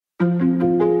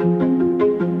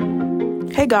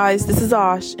Hey guys, this is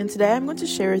Ash, and today I'm going to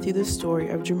share with you the story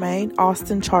of Jermain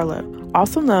Austin Charlo,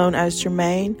 also known as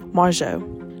Jermain Margeau.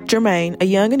 Jermain, a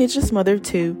young indigenous mother of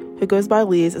two who goes by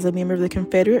Liz, is a member of the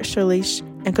Confederate Salish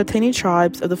and Coatini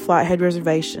tribes of the Flathead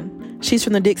Reservation. She's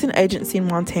from the Dixon Agency in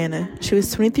Montana. She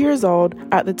was 23 years old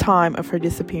at the time of her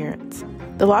disappearance.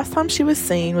 The last time she was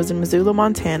seen was in Missoula,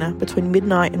 Montana, between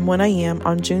midnight and 1 a.m.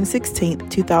 on June 16,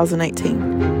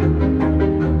 2018.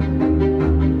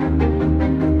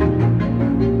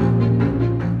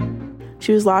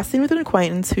 She was last seen with an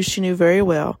acquaintance who she knew very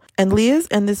well, and Liz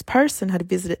and this person had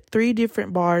visited 3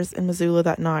 different bars in Missoula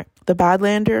that night: the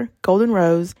Badlander, Golden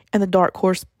Rose, and the Dark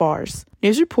Horse bars.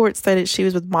 News reports stated she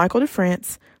was with Michael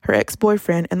DeFrance, her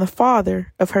ex-boyfriend, and the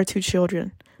father of her 2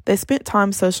 children. They spent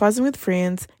time socializing with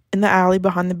friends in the alley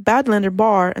behind the Badlander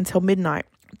bar until midnight.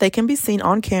 They can be seen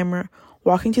on camera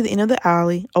walking to the end of the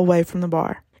alley away from the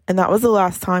bar, and that was the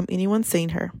last time anyone seen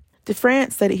her.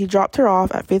 DeFrance said he dropped her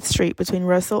off at 5th Street between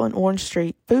Russell and Orange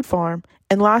Street Food Farm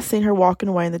and last seen her walking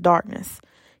away in the darkness.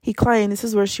 He claimed this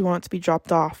is where she wanted to be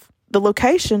dropped off. The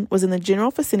location was in the general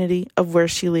vicinity of where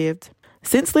she lived.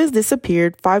 Since Liz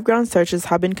disappeared, 5 ground searches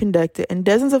have been conducted and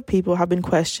dozens of people have been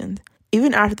questioned.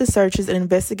 Even after the searches and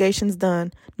investigations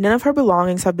done, none of her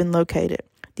belongings have been located.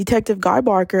 Detective Guy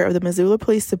Barker of the Missoula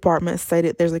Police Department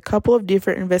stated there's a couple of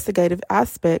different investigative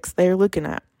aspects they are looking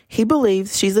at. He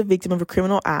believes she's a victim of a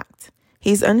criminal act.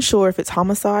 He's unsure if it's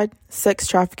homicide, sex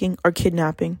trafficking, or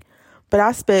kidnapping, but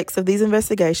aspects of these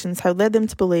investigations have led them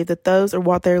to believe that those are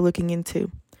what they are looking into.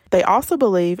 They also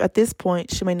believe at this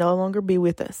point she may no longer be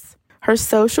with us. Her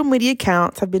social media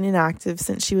accounts have been inactive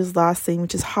since she was last seen,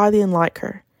 which is highly unlike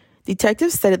her.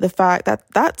 Detectives stated the fact that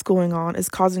that's going on is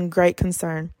causing great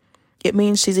concern. It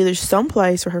means she's either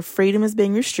someplace where her freedom is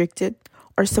being restricted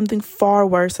or something far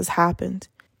worse has happened.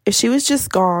 If she was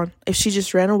just gone, if she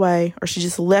just ran away, or she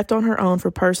just left on her own for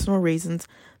personal reasons,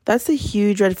 that's a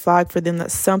huge red flag for them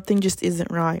that something just isn't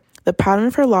right. The pattern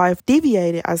of her life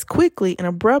deviated as quickly and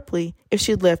abruptly if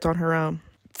she had left on her own.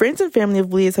 Friends and family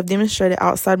of Liz have demonstrated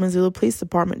outside Missoula Police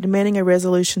Department demanding a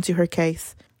resolution to her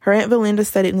case. Her Aunt Valinda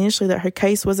stated initially that her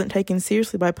case wasn't taken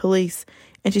seriously by police,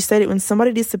 and she stated when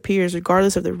somebody disappears,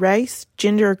 regardless of their race,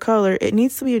 gender, or color, it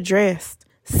needs to be addressed.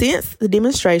 Since the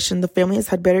demonstration, the family has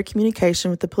had better communication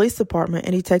with the police department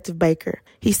and Detective Baker.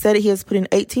 He said he has put in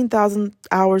 18,000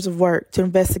 hours of work to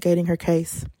investigating her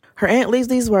case. Her aunt leaves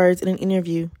these words in an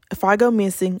interview: "If I go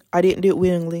missing, I didn't do it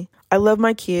willingly. I love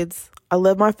my kids, I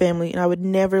love my family, and I would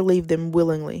never leave them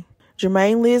willingly."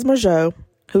 Jermain Liz Margeau,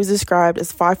 who is described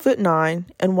as 5'9"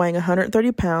 and weighing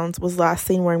 130 pounds, was last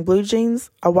seen wearing blue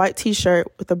jeans, a white t-shirt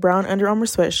with a brown Under Armour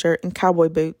sweatshirt, and cowboy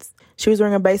boots. She was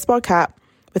wearing a baseball cap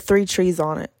with 3 trees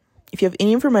on it. If you have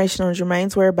any information on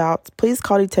Jermain's whereabouts, please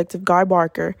call Detective Guy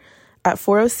Barker at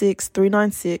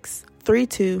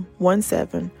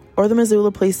 406-396-3217 or the Missoula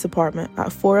Police Department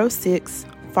at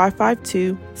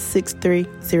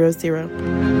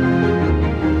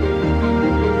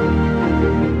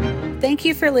 406-552-6300. Thank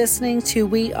you for listening to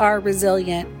We Are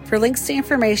Resilient. For links to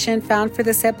information found for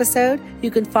this episode,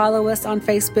 you can follow us on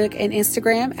Facebook and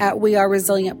Instagram at We Are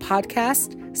Resilient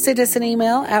Podcast. Send us an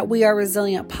email at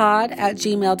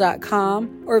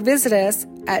weareresilientpod@gmail.com or visit us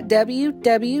at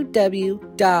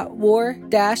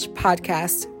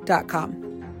www.war-podcast.com.